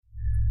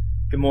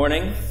Good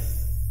morning.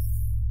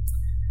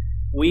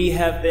 We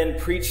have been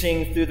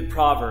preaching through the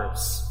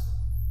Proverbs.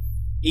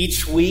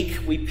 Each week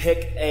we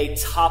pick a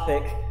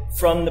topic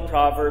from the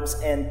Proverbs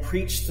and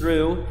preach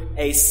through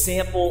a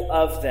sample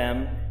of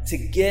them to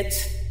get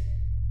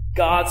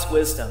God's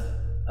wisdom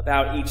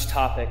about each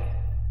topic.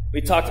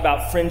 We talked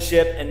about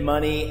friendship and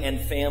money and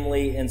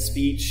family and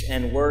speech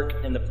and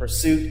work and the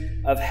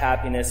pursuit of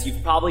happiness.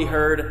 You've probably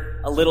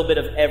heard a little bit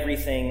of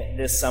everything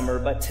this summer,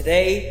 but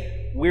today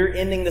we're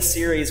ending the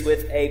series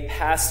with a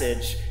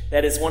passage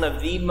that is one of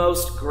the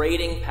most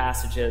grating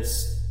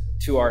passages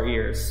to our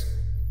ears.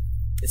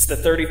 It's the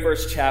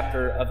 31st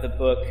chapter of the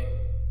book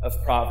of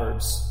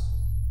Proverbs.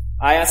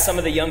 I asked some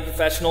of the young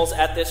professionals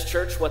at this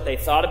church what they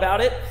thought about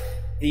it.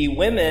 The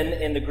women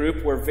in the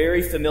group were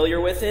very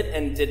familiar with it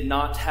and did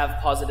not have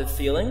positive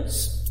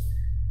feelings.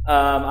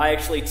 I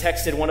actually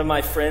texted one of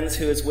my friends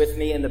who is with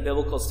me in the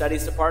Biblical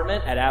Studies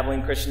department at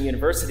Abilene Christian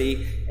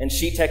University, and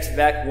she texted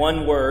back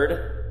one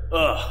word,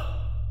 ugh.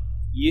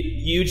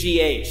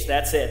 UGH,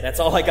 that's it.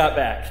 That's all I got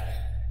back.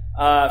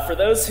 For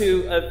those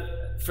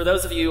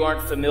of you who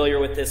aren't familiar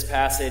with this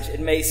passage, it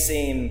may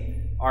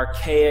seem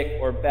archaic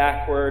or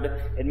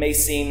backward. It may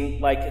seem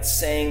like it's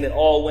saying that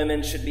all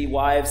women should be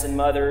wives and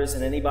mothers,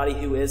 and anybody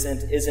who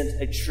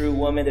isn't a true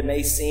woman. It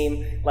may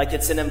seem like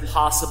it's an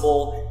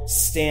impossible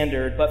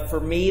standard. But for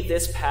me,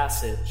 this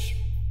passage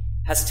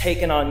has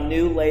taken on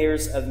new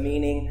layers of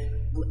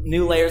meaning,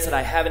 new layers that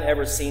I haven't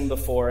ever seen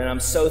before. And I'm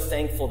so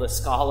thankful to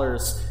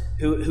scholars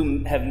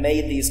who have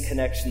made these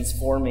connections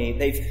for me.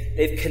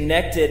 They've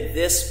connected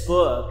this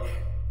book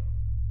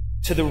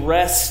to the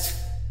rest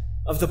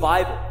of the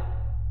Bible.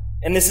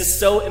 And this is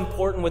so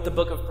important with the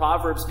book of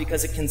Proverbs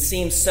because it can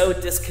seem so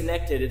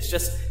disconnected. It's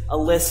just a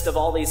list of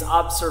all these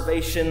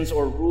observations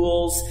or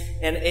rules,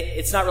 and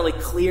it's not really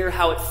clear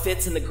how it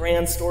fits in the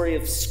grand story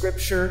of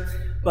Scripture,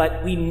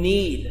 but we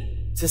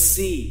need to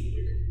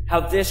see how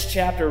this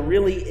chapter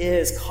really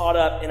is caught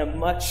up in a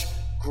much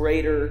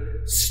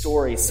greater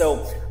story.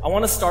 So I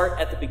want to start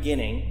at the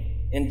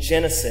beginning in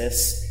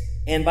Genesis,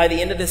 and by the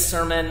end of this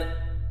sermon,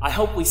 I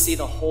hope we see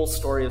the whole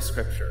story of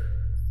Scripture.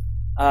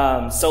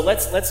 So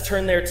let's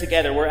turn there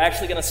together. We're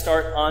actually going to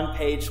start on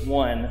page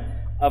 1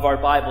 of our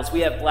Bibles. We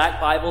have black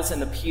Bibles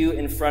in the pew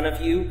in front of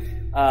you,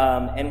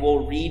 and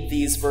we'll read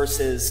these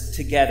verses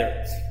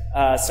together.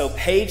 So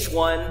page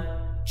 1,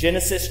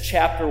 Genesis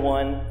chapter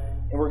 1,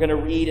 and we're going to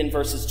read in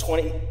verses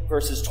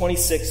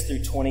 26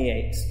 through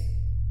 28.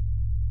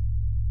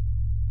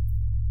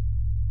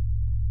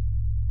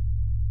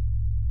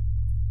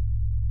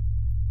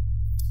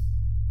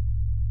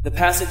 The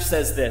passage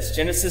says this,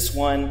 Genesis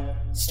 1,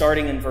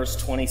 starting in verse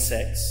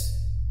 26.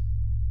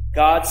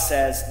 God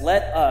says,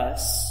 let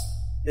us,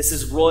 this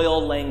is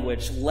royal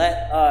language,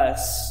 let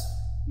us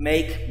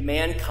make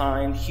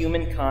mankind,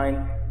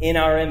 humankind, in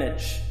our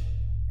image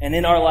and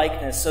in our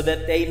likeness, so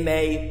that they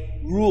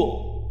may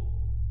rule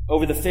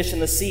over the fish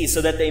in the sea,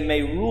 so that they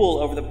may rule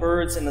over the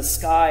birds in the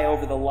sky,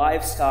 over the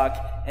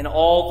livestock and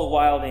all the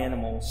wild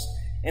animals,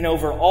 and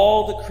over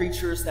all the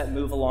creatures that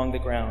move along the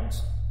ground.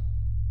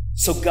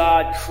 So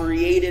God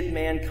created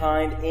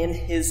mankind in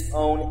his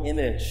own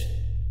image.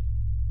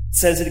 It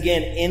says it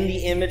again, in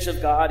the image of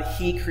God,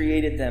 he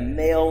created them.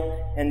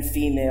 Male and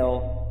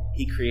female,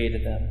 he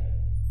created them.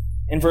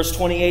 In verse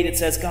 28, it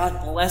says,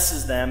 God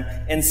blesses them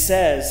and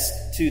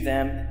says to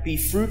them, be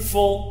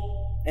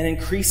fruitful and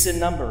increase in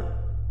number.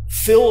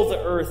 Fill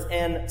the earth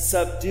and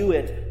subdue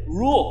it.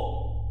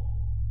 Rule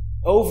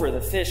over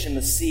the fish in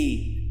the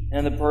sea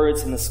and the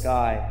birds in the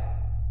sky,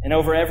 and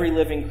over every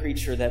living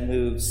creature that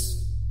moves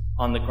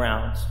on the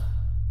ground.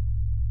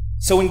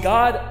 So when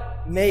God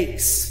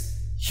makes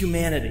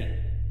humanity,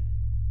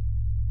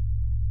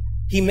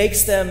 he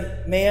makes them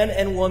man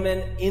and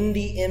woman in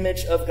the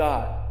image of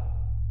God.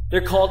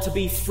 They're called to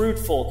be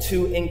fruitful,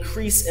 to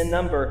increase in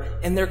number,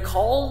 and they're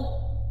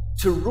called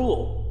to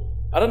rule.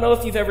 I don't know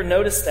if you've ever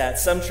noticed that.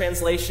 Some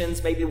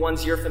translations, maybe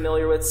ones you're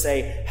familiar with,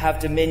 say have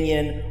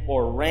dominion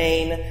or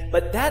reign,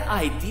 but that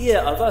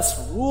idea of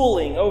us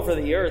ruling over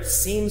the earth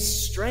seems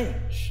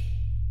strange.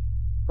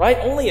 Right?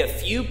 Only a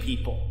few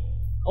people,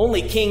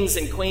 only kings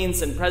and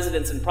queens and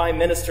presidents and prime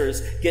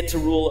ministers get to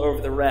rule over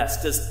the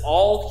rest. Does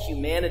all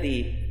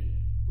humanity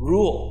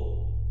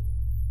rule?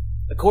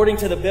 According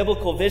to the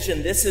biblical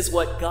vision, this is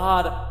what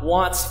God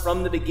wants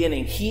from the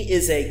beginning. He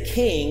is a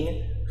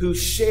king who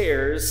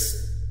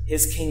shares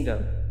his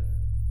kingdom.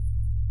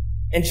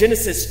 And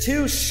Genesis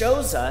 2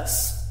 shows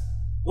us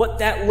what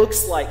that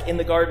looks like in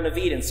the Garden of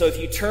Eden. So if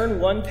you turn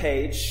one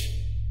page,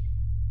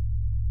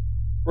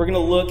 we're going to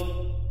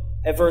look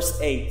at verse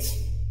 8.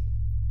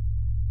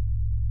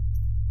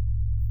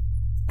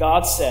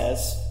 God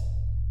says,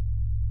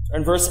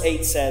 and verse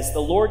 8 says,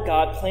 the Lord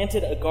God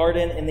planted a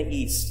garden in the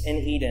east, in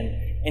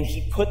Eden, and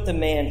he put the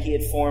man he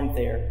had formed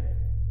there.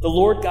 The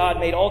Lord God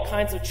made all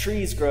kinds of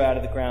trees grow out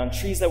of the ground,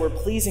 trees that were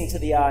pleasing to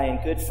the eye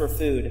and good for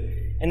food.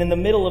 And in the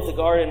middle of the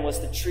garden was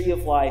the tree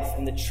of life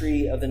and the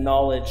tree of the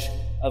knowledge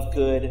of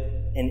good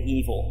and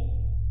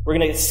evil. We're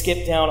going to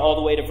skip down all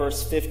the way to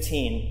verse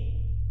 15.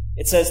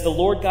 It says, the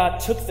Lord God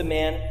took the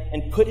man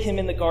and put him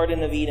in the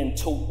Garden of Eden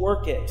to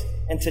work it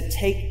and to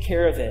take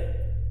care of it.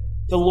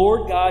 The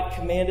Lord God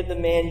commanded the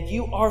man,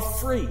 you are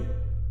free,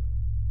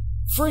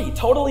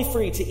 totally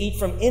free to eat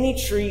from any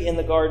tree in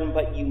the garden,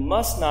 but you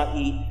must not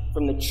eat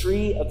from the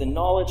tree of the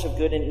knowledge of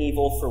good and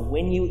evil, for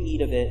when you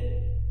eat of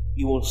it,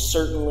 you will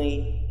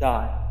certainly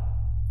die.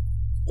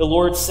 The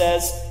Lord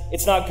says,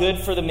 it's not good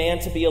for the man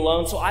to be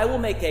alone, so I will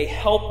make a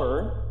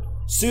helper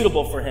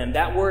suitable for him.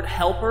 That word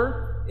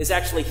helper is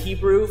actually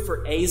Hebrew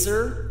for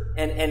Azer,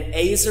 and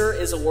Azer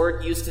is a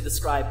word used to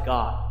describe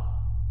God.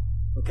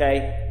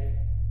 Okay?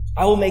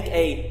 I will make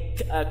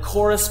a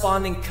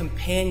corresponding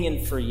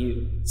companion for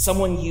you,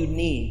 someone you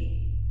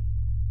need.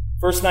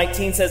 Verse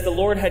 19 says, the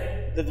Lord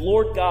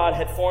God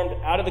had formed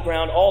out of the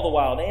ground all the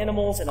wild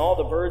animals and all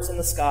the birds in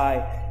the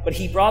sky, but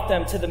he brought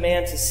them to the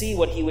man to see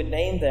what he would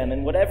name them,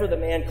 and whatever the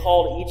man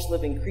called each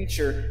living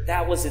creature,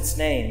 that was its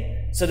name.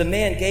 So the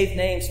man gave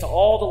names to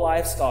all the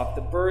livestock,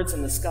 the birds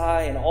in the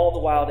sky, and all the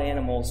wild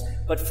animals.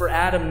 But for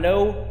Adam,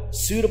 no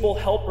suitable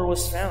helper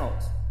was found.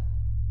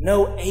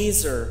 No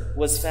Azer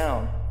was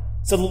found.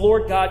 So the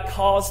Lord God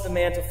caused the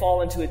man to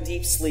fall into a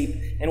deep sleep,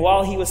 and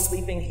while he was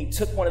sleeping, he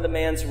took one of the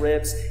man's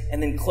ribs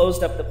and then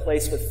closed up the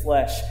place with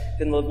flesh.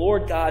 Then the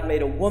Lord God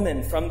made a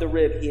woman from the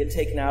rib he had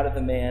taken out of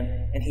the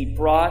man, and he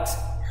brought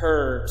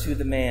her to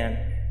the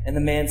man. And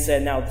the man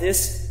said, now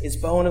this is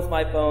bone of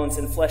my bones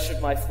and flesh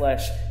of my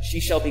flesh. She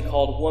shall be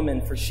called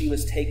woman, for she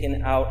was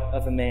taken out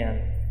of a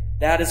man.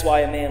 That is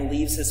why a man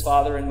leaves his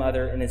father and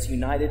mother and is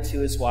united to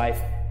his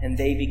wife, and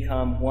they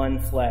become one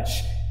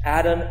flesh.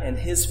 Adam and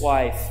his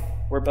wife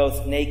were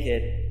both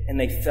naked, and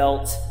they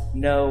felt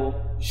no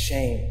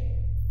shame.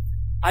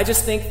 I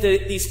just think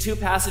that these two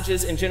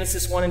passages in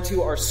Genesis 1 and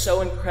 2 are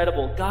so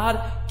incredible. God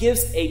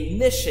gives a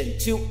mission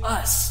to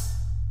us,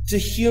 to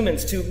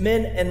humans, to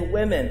men and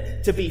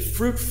women, to be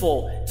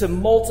fruitful, to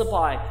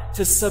multiply,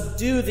 to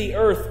subdue the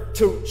earth,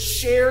 to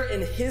share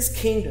in his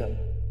kingdom.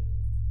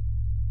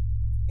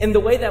 And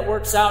the way that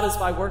works out is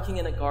by working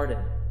in a garden,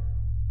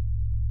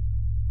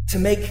 to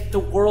make the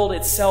world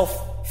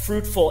itself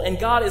fruitful. And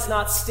God is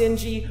not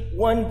stingy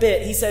one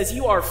bit. He says,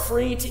 you are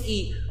free to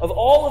eat of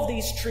all of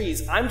these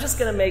trees. I'm just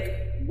going to make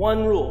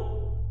one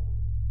rule.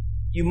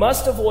 You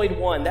must avoid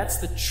one. That's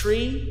the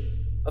tree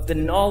of the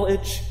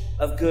knowledge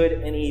of good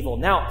and evil.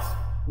 Now,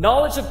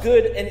 knowledge of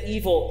good and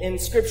evil in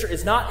Scripture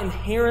is not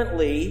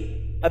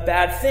inherently a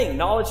bad thing.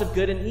 Knowledge of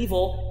good and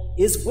evil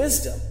is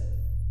wisdom,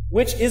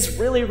 which is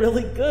really,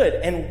 really good.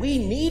 And we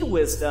need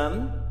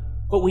wisdom,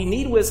 but we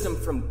need wisdom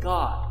from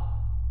God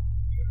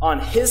on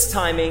his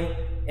timing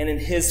and in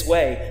his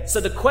way. So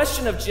the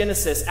question of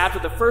Genesis, after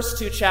the first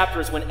two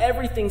chapters, when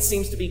everything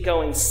seems to be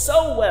going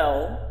so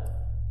well,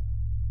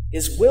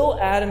 is will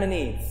Adam and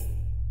Eve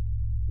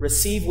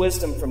receive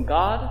wisdom from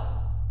God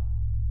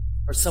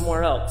or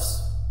somewhere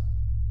else?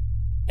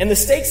 And the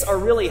stakes are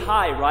really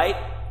high, right?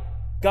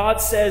 God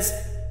says,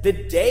 the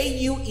day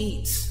you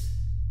eat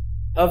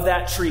of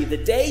that tree, the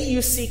day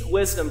you seek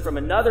wisdom from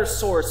another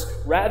source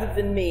rather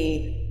than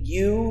me,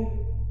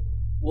 you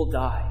will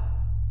die.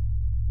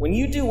 When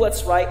you do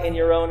what's right in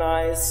your own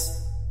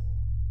eyes,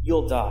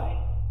 you'll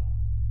die.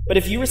 But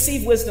if you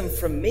receive wisdom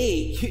from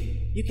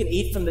me, you can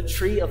eat from the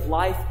tree of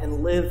life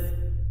and live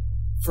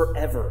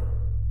forever.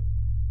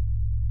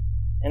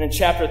 And in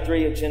chapter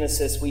 3 of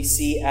Genesis, we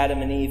see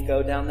Adam and Eve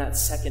go down that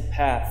second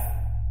path.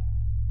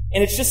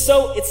 And it's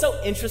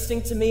so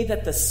interesting to me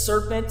that the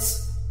serpent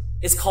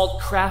is called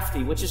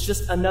crafty, which is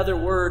just another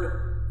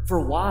word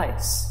for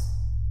wise.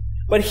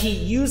 But he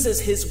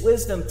uses his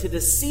wisdom to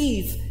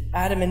deceive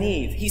Adam and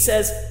Eve. He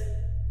says,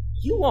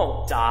 you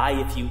won't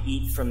die if you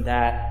eat from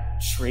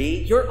that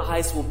tree. Your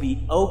eyes will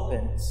be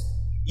opened.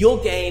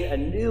 You'll gain a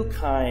new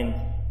kind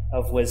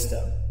of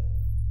wisdom.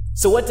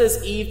 So what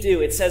does Eve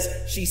do? It says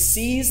she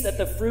sees that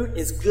the fruit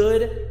is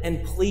good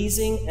and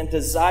pleasing and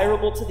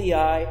desirable to the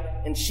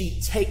eye, and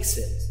she takes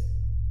it.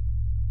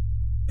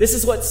 This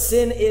is what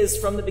sin is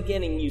from the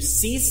beginning. You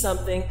see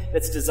something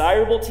that's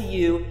desirable to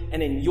you,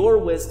 and in your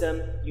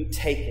wisdom, you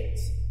take it.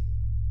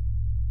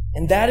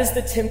 And that is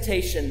the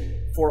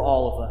temptation for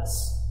all of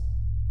us.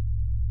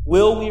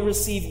 Will we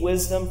receive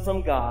wisdom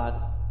from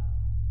God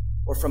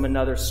or from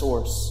another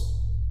source?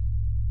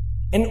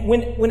 And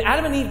when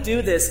Adam and Eve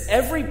do this,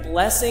 every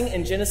blessing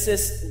in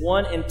Genesis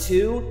 1 and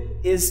 2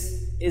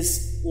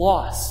 is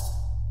lost.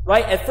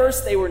 Right? At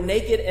first they were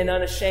naked and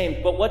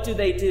unashamed, but what do?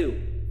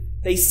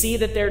 They see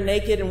that they're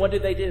naked, and what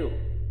do?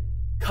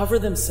 Cover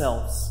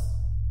themselves.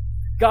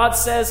 God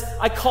says,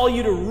 I call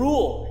you to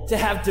rule, to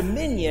have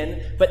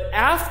dominion, but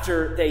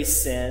after they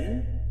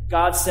sin,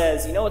 God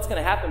says, you know what's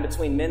going to happen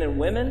between men and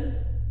women?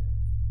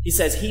 He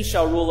says, he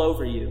shall rule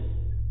over you.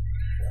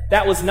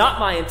 That was not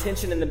my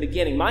intention in the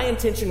beginning. My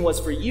intention was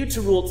for you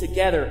to rule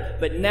together,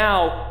 but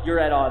now you're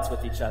at odds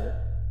with each other.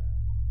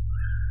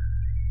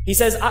 He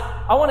says,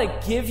 I want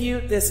to give you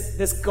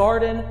this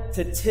garden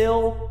to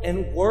till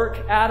and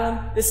work,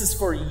 Adam. This is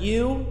for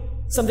you,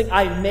 something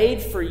I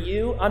made for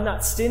you. I'm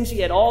not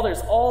stingy at all. There's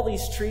all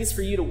these trees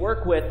for you to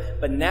work with.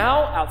 But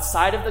now,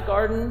 outside of the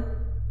garden,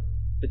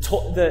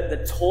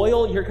 The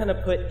toil you're going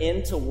to put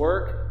into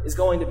work is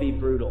going to be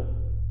brutal.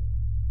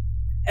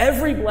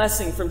 Every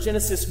blessing from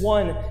Genesis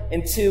 1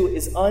 and 2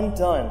 is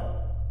undone.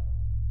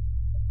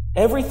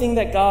 Everything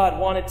that God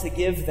wanted to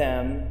give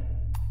them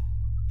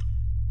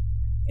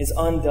is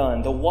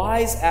undone. The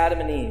wise Adam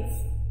and Eve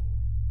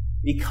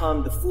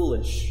become the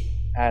foolish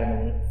Adam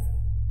and Eve.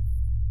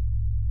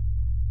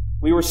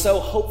 We were so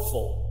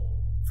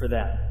hopeful for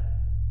them.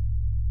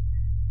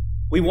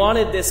 We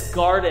wanted this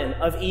Garden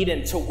of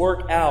Eden to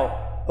work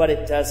out, but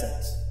it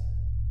doesn't.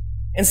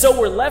 And so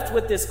we're left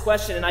with this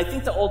question, and I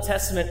think the Old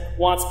Testament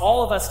wants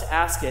all of us to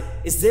ask it: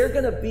 is there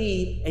going to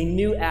be a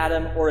new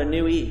Adam or a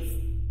new Eve?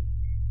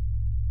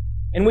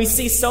 And we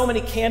see so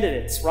many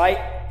candidates, right?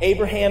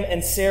 Abraham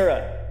and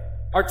Sarah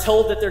are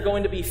told that they're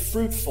going to be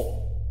fruitful.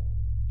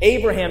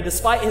 Abraham,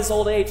 despite his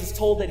old age, is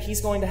told that he's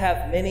going to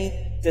have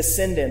many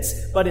descendants.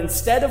 But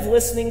instead of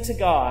listening to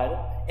God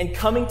and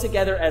coming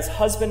together as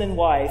husband and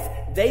wife,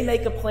 they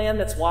make a plan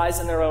that's wise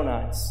in their own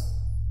eyes.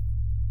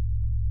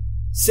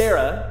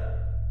 Sarah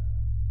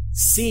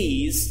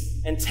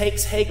sees and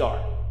takes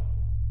Hagar.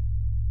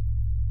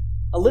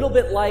 A little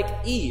bit like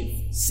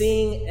Eve,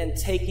 seeing and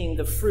taking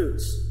the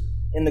fruit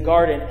in the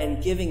garden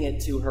and giving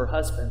it to her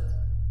husband.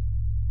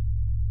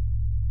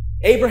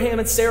 Abraham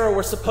and Sarah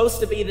were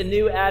supposed to be the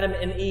new Adam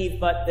and Eve,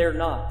 but they're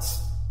not.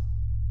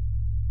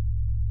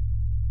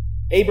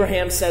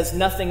 Abraham says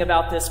nothing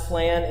about this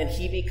plan, and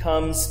he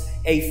becomes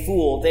a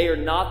fool. They are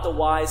not the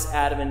wise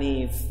Adam and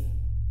Eve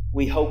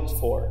we hoped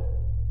for.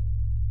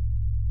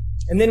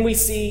 And then we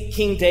see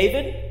King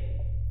David.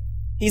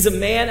 He's a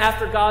man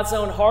after God's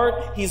own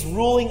heart. He's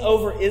ruling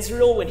over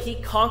Israel. When he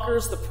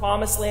conquers the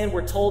promised land,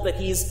 we're told that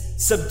he's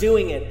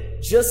subduing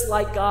it, just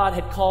like God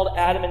had called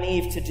Adam and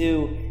Eve to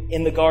do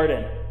in the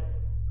garden.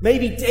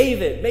 Maybe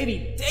David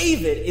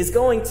is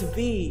going to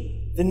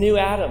be the new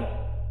Adam.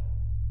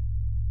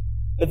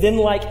 But then,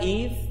 like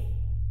Eve,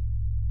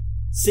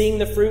 seeing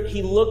the fruit,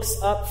 he looks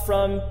up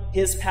from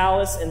his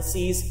palace and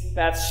sees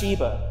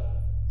Bathsheba.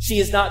 She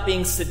is not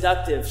being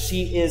seductive.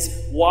 She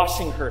is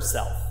washing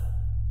herself.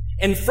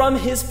 And from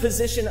his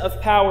position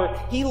of power,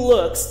 he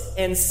looks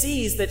and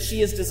sees that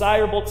she is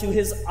desirable to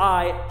his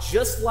eye,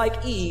 just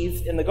like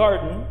Eve in the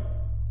garden,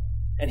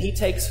 and he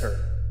takes her.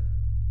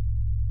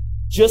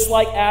 Just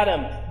like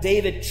Adam,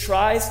 David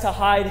tries to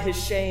hide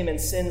his shame and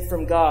sin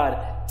from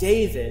God.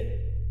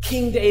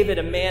 King David,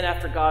 a man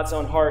after God's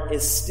own heart,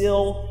 is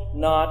still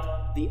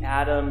not the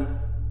Adam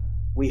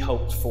we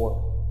hoped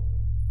for.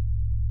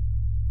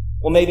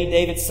 Well, maybe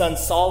David's son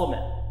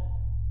Solomon,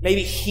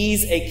 maybe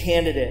he's a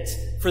candidate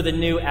for the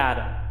new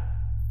Adam.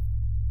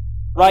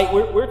 Right?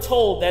 We're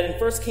told that in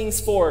 1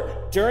 Kings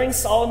 4, during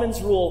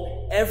Solomon's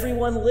rule,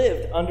 everyone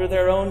lived under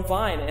their own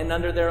vine and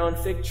under their own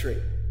fig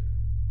tree.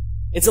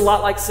 It's a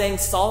lot like saying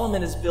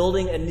Solomon is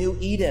building a new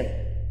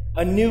Eden,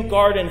 a new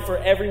garden for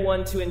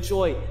everyone to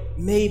enjoy.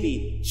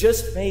 Maybe,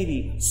 just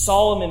maybe,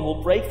 Solomon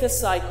will break the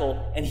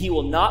cycle and he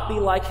will not be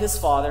like his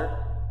father.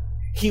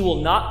 He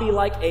will not be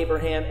like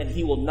Abraham, and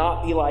he will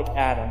not be like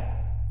Adam.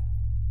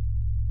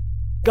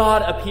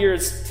 God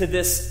appears to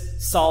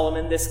this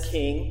Solomon, this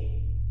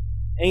king,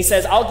 and he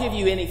says, I'll give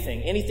you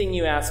anything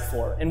you ask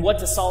for. And what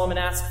does Solomon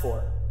ask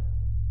for?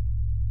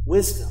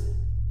 Wisdom.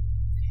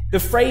 The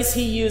phrase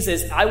he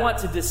uses, I want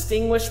to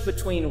distinguish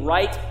between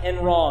right and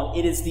wrong.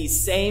 It is the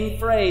same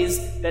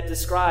phrase that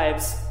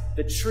describes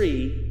the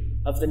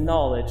tree of the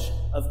knowledge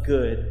of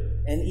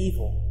good and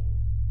evil.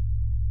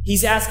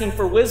 He's asking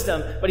for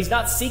wisdom, but he's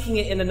not seeking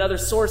it in another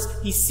source.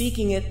 He's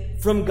seeking it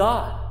from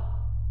God.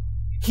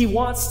 He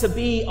wants to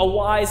be a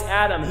wise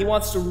Adam. He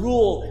wants to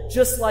rule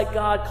just like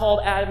God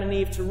called Adam and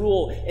Eve to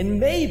rule. And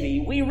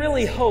maybe, we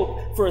really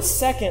hope for a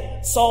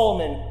second,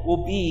 Solomon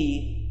will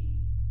be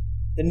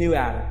the new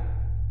Adam.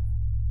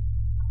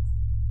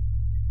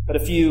 But a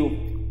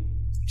few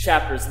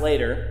chapters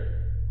later,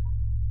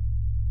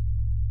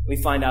 we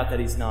find out that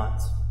he's not.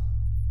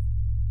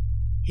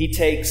 He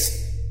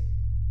takes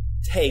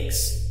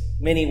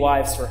many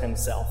wives for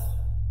himself,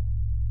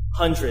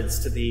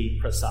 hundreds to be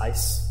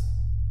precise.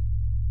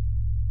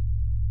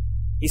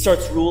 He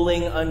starts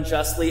ruling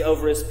unjustly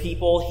over his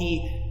people.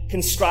 He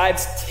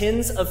conscribes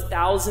tens of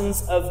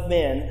thousands of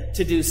men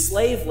to do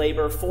slave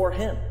labor for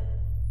him,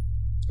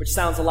 which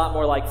sounds a lot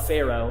more like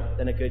Pharaoh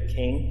than a good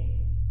king.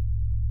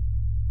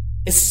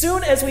 As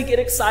soon as we get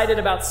excited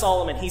about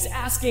Solomon, he's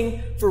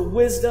asking for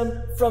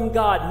wisdom from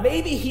God.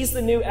 Maybe he's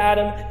the new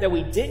Adam that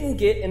we didn't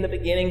get in the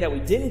beginning, that we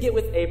didn't get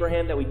with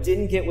Abraham, that we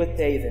didn't get with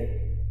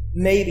David.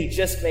 Maybe,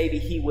 just maybe,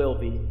 he will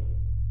be.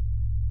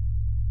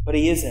 But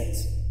he isn't.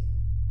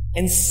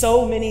 And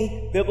so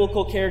many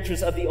biblical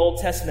characters of the Old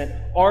Testament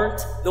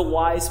aren't the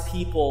wise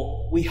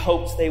people we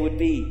hoped they would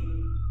be.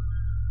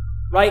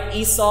 Right?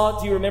 Esau,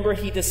 do you remember?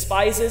 He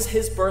despises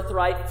his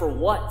birthright for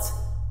what?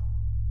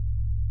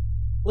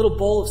 A little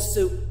bowl of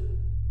soup.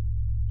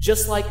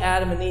 Just like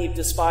Adam and Eve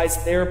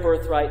despised their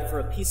birthright for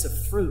a piece of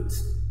fruit.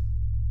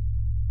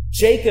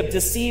 Jacob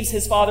deceives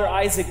his father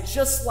Isaac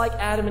just like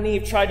Adam and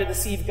Eve tried to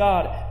deceive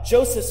God.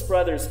 Joseph's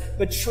brothers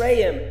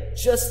betray him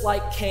just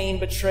like Cain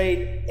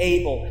betrayed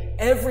Abel.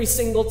 Every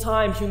single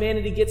time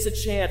humanity gets a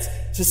chance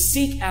to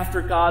seek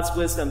after God's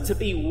wisdom, to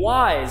be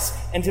wise,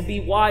 and to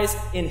be wise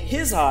in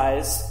his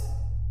eyes,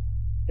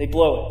 they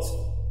blow it.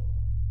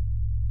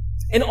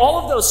 And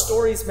all of those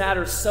stories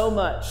matter so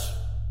much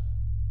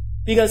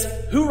because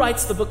who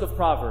writes the book of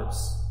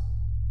Proverbs?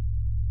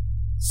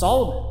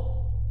 Solomon.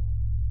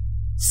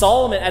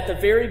 Solomon, at the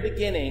very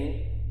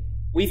beginning,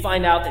 we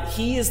find out that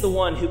he is the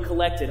one who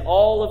collected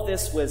all of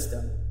this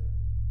wisdom.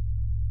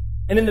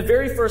 And in the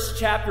very first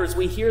chapters,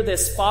 we hear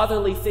this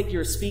fatherly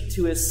figure speak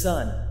to his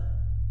son.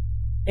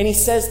 And he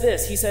says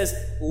this, he says,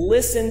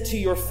 listen to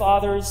your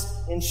father's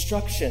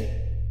instruction.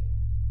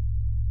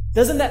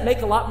 Doesn't that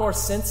make a lot more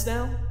sense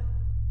now?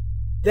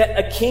 That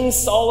a King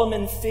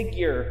Solomon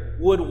figure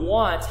would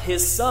want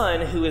his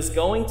son, who is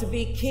going to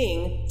be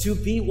king, to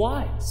be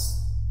wise.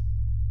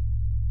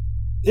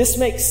 This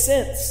makes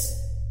sense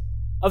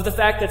of the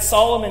fact that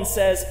Solomon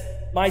says,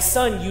 my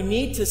son, you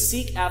need to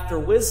seek after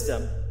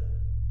wisdom.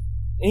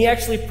 And he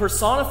actually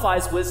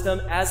personifies wisdom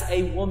as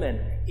a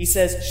woman. He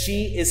says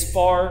she is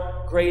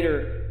far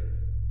greater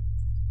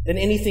than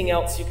anything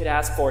else you could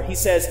ask for. He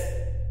says,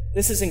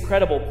 this is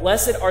incredible.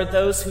 Blessed are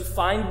those who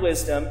find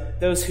wisdom,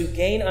 those who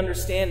gain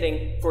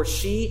understanding, for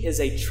she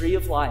is a tree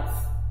of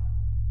life.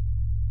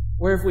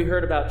 Where have we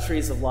heard about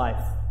trees of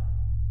life?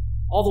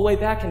 All the way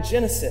back in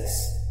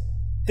Genesis.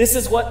 This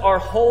is what our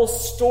whole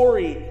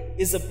story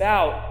is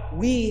about.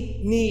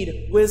 We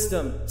need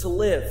wisdom to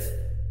live,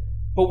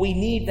 but we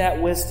need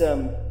that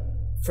wisdom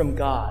from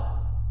God.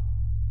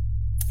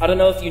 I don't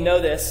know if you know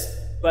this,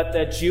 but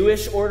the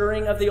Jewish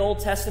ordering of the Old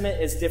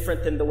Testament is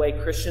different than the way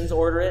Christians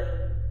order it.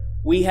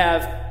 We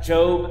have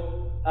Job,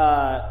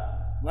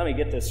 let me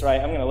get this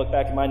right. I'm going to look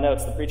back at my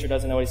notes. The preacher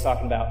doesn't know what he's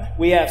talking about.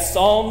 We have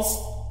Psalms,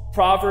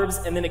 Proverbs,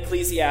 and then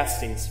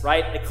Ecclesiastes,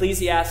 right?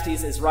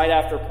 Ecclesiastes is right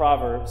after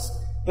Proverbs.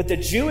 But the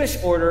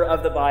Jewish order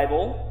of the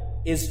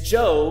Bible is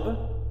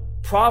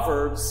Job,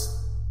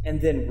 Proverbs, and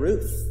then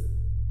Ruth.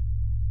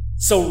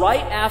 So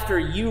right after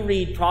you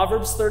read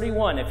Proverbs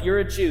 31, if you're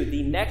a Jew,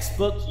 the next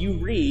book you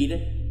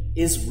read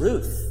is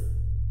Ruth.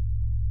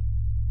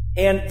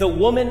 And the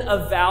woman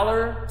of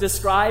valor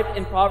described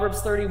in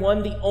Proverbs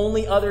 31, the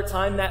only other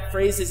time that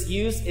phrase is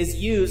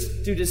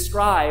used to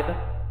describe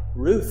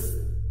Ruth.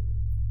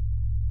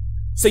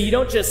 So you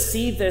don't just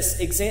see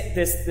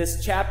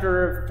this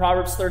chapter of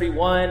Proverbs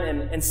 31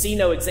 and see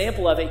no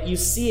example of it. You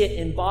see it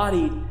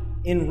embodied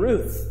in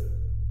Ruth.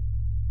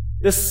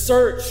 The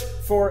search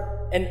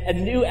for a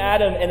new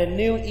Adam and a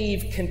new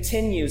Eve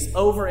continues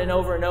over and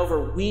over and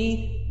over.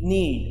 We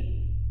need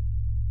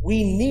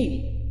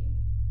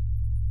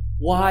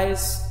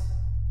wise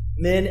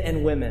men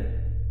and women.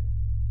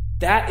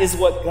 That is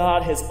what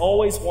God has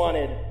always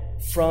wanted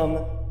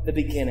from the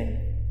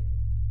beginning.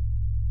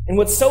 And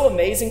what's so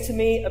amazing to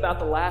me about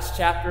the last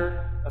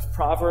chapter of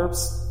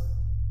Proverbs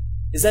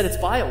is that it's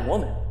by a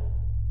woman.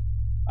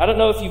 I don't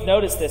know if you've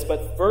noticed this,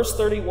 but verse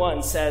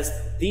 31 says,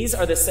 these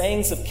are the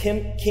sayings of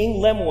King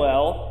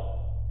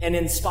Lemuel, an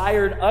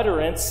inspired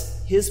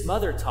utterance his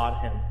mother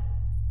taught him.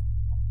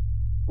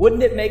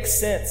 Wouldn't it make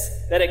sense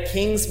that a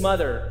king's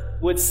mother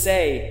would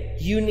say,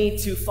 you need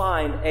to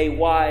find a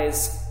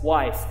wise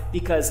wife?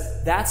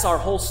 Because that's our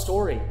whole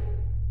story.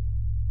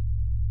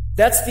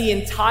 That's the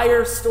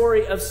entire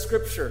story of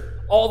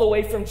Scripture, all the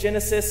way from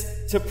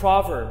Genesis to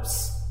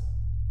Proverbs.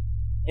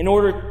 In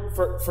order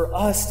for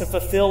us to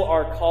fulfill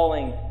our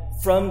calling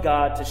from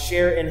God to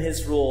share in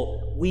His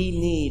rule, we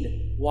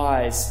need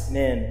wise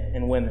men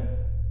and women.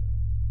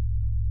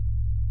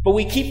 But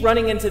we keep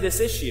running into this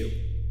issue.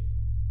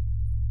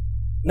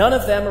 None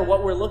of them are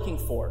what we're looking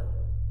for.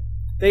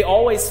 They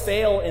always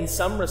fail in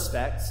some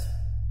respects.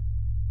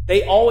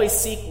 They always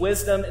seek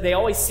wisdom. They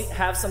always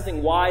have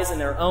something wise in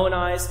their own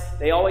eyes.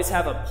 They always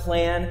have a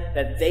plan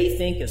that they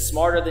think is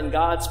smarter than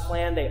God's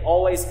plan. They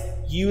always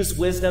use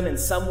wisdom in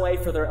some way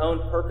for their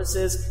own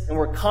purposes. And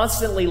we're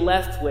constantly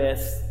left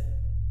with,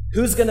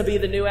 who's going to be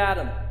the new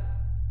Adam?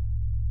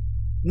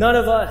 None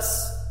of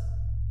us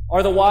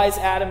are the wise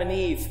Adam and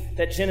Eve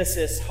that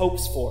Genesis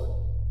hopes for.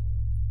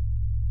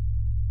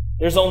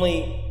 There's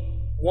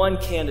only one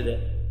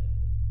candidate,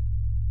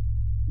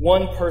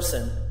 one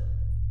person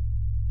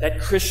that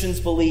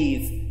Christians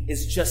believe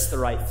is just the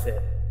right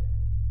fit.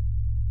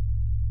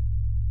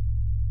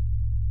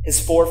 His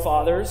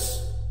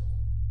forefathers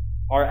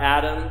are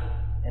Adam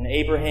and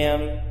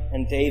Abraham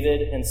and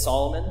David and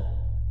Solomon.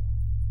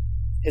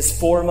 His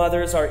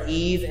foremothers are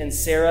Eve and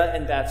Sarah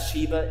and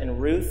Bathsheba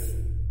and Ruth.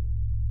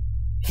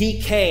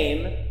 He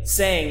came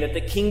saying that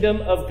the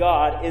kingdom of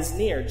God is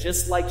near,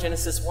 just like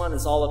Genesis 1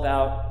 is all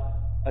about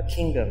a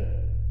kingdom.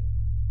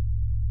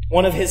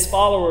 One of his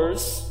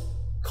followers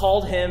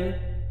called him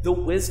the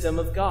wisdom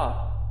of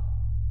God.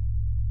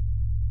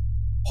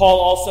 Paul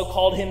also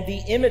called him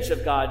the image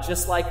of God,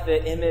 just like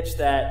the image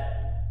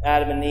that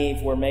Adam and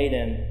Eve were made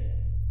in.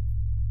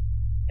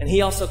 And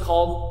he also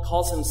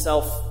calls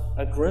himself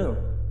a groom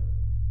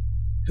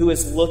who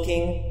is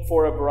looking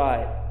for a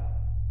bride.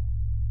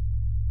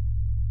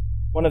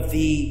 One of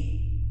the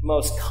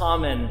most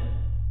common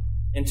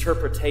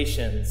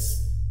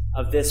interpretations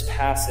of this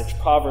passage,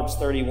 Proverbs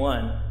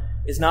 31,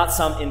 is not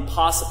some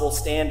impossible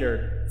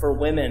standard for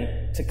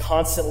women to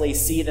constantly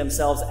see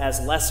themselves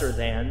as lesser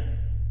than.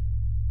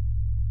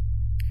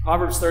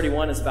 Proverbs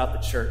 31 is about the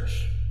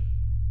church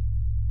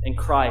and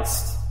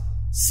Christ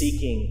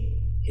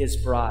seeking his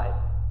bride.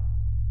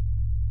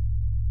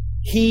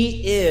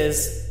 He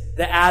is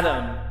the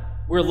Adam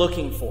we're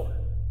looking for.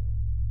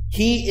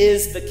 He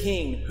is the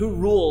king who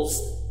rules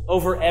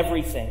over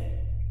everything.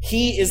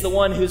 He is the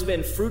one who's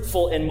been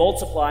fruitful and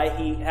multiply.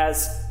 He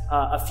has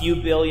a few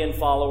billion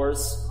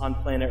followers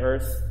on planet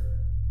Earth.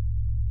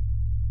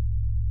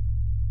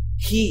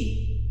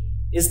 He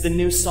is the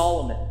new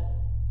Solomon,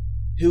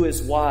 who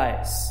is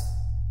wise.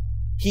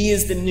 He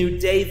is the new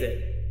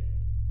David,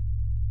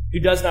 who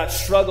does not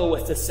struggle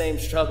with the same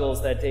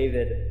struggles that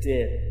David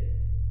did.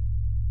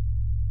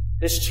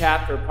 This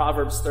chapter,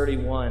 Proverbs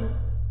 31,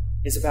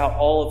 is about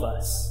all of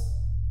us.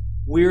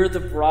 We're the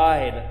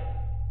bride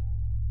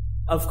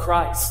of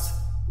Christ.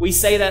 We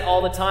say that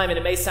all the time, and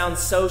it may sound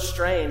so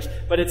strange,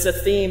 but it's a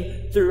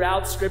theme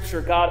throughout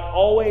Scripture. God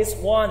always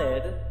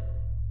wanted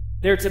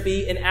there to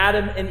be an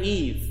Adam and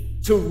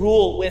Eve to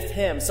rule with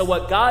him. So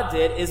what God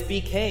did is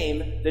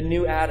became the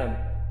new Adam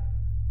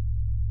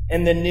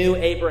and the new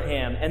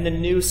Abraham and the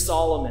new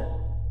Solomon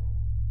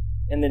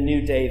and the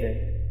new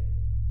David.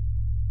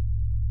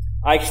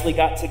 I actually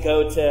got to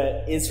go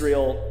to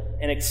Israel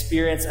and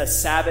experience a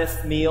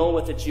Sabbath meal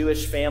with a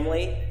Jewish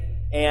family.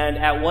 And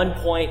at one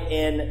point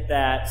in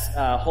that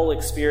whole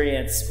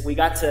experience, we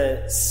got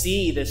to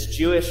see this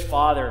Jewish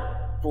father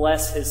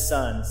bless his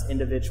sons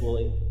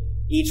individually.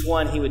 Each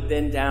one, he would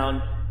bend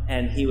down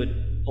and he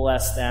would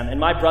bless them. And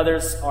my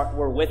brothers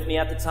were with me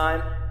at the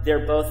time.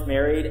 They're both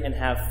married and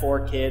have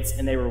 4 kids,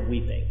 and they were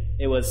weeping.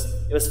 It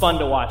was fun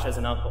to watch as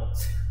an uncle.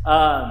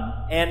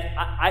 And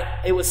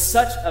it was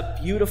such a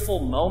beautiful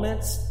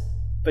moment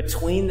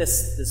between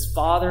this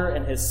father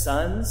and his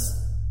sons.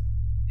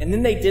 And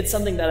then they did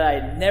something that I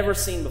had never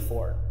seen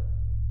before.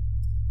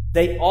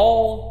 They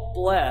all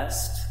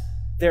blessed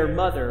their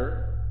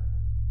mother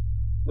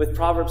with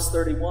Proverbs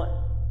 31.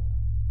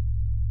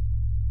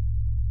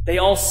 They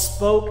all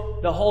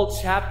spoke the whole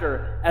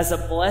chapter as a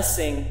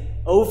blessing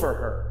over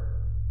her.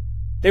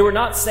 They were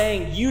not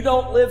saying, "You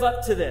don't live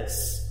up to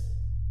this."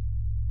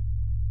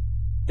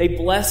 They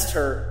blessed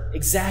her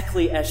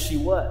exactly as she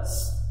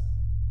was.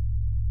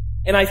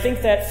 And I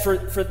think that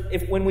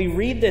when we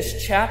read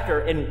this chapter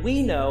and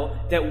we know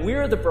that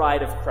we're the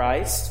bride of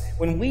Christ,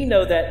 when we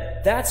know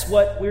that that's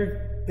what we've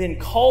been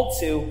called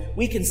to,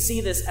 we can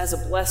see this as a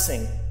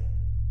blessing.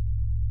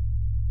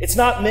 It's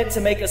not meant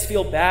to make us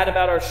feel bad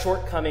about our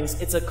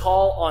shortcomings. It's a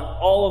call on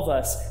all of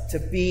us to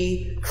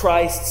be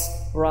Christ's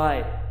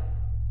bride.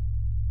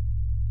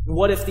 And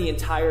what if the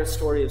entire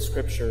story of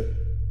Scripture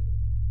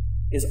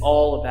is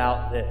all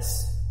about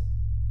this?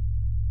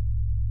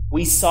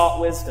 We sought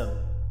wisdom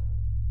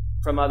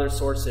from other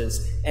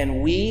sources,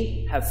 and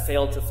we have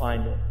failed to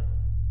find it.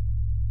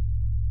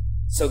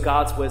 So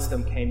God's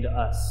wisdom came to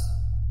us.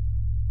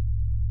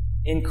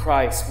 In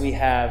Christ, we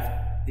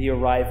have the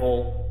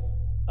arrival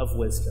of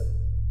wisdom.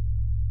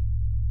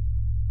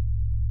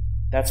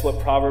 That's what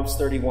Proverbs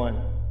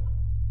 31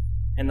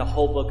 and the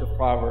whole book of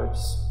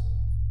Proverbs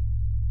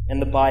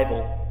and the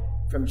Bible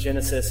from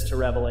Genesis to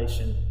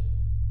Revelation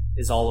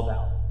is all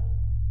about.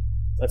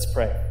 Let's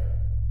pray.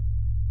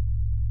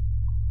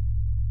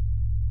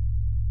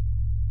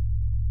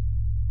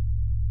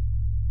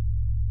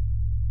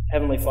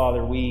 Heavenly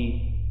Father,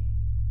 we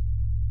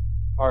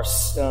are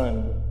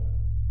stunned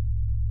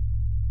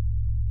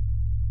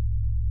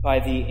by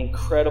the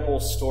incredible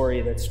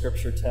story that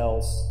Scripture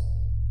tells.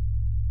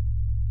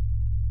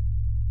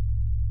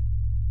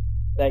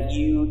 That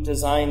you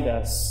designed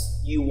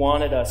us, you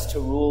wanted us to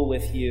rule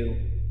with you,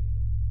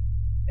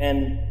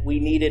 and we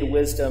needed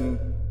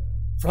wisdom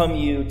from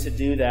you to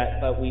do that,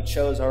 but we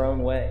chose our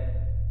own way.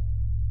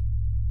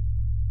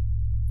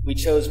 We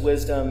chose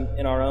wisdom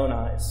in our own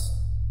eyes.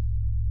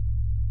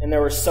 And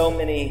there were so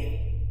many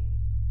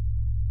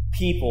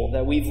people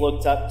that we've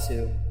looked up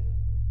to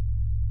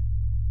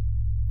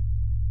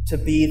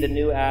be the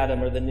new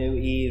Adam or the new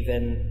Eve,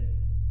 and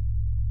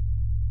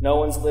no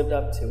one's lived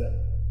up to it.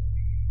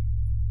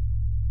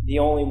 The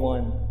only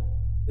one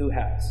who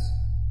has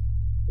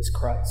is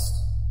Christ.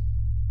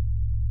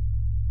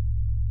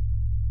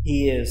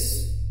 He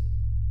is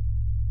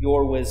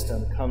your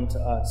wisdom come to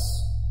us.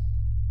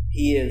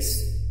 He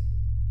is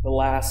the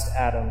last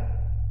Adam.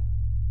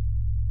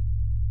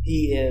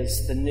 He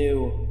is the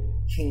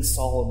new King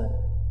Solomon.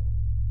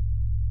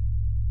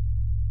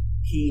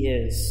 He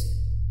is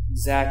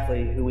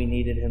exactly who we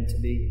needed him to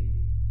be.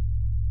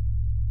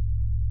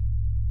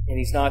 And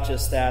he's not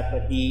just that,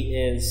 but he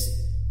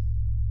is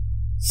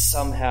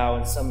somehow,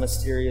 in some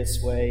mysterious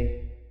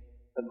way,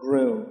 a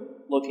groom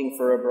looking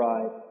for a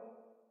bride.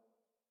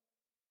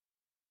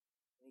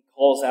 He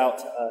calls out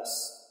to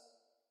us.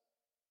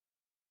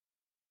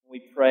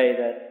 We pray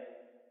that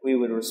we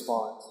would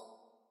respond.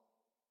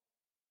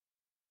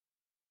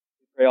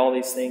 We Pray all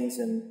these things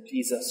in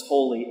Jesus'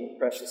 holy and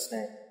precious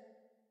name.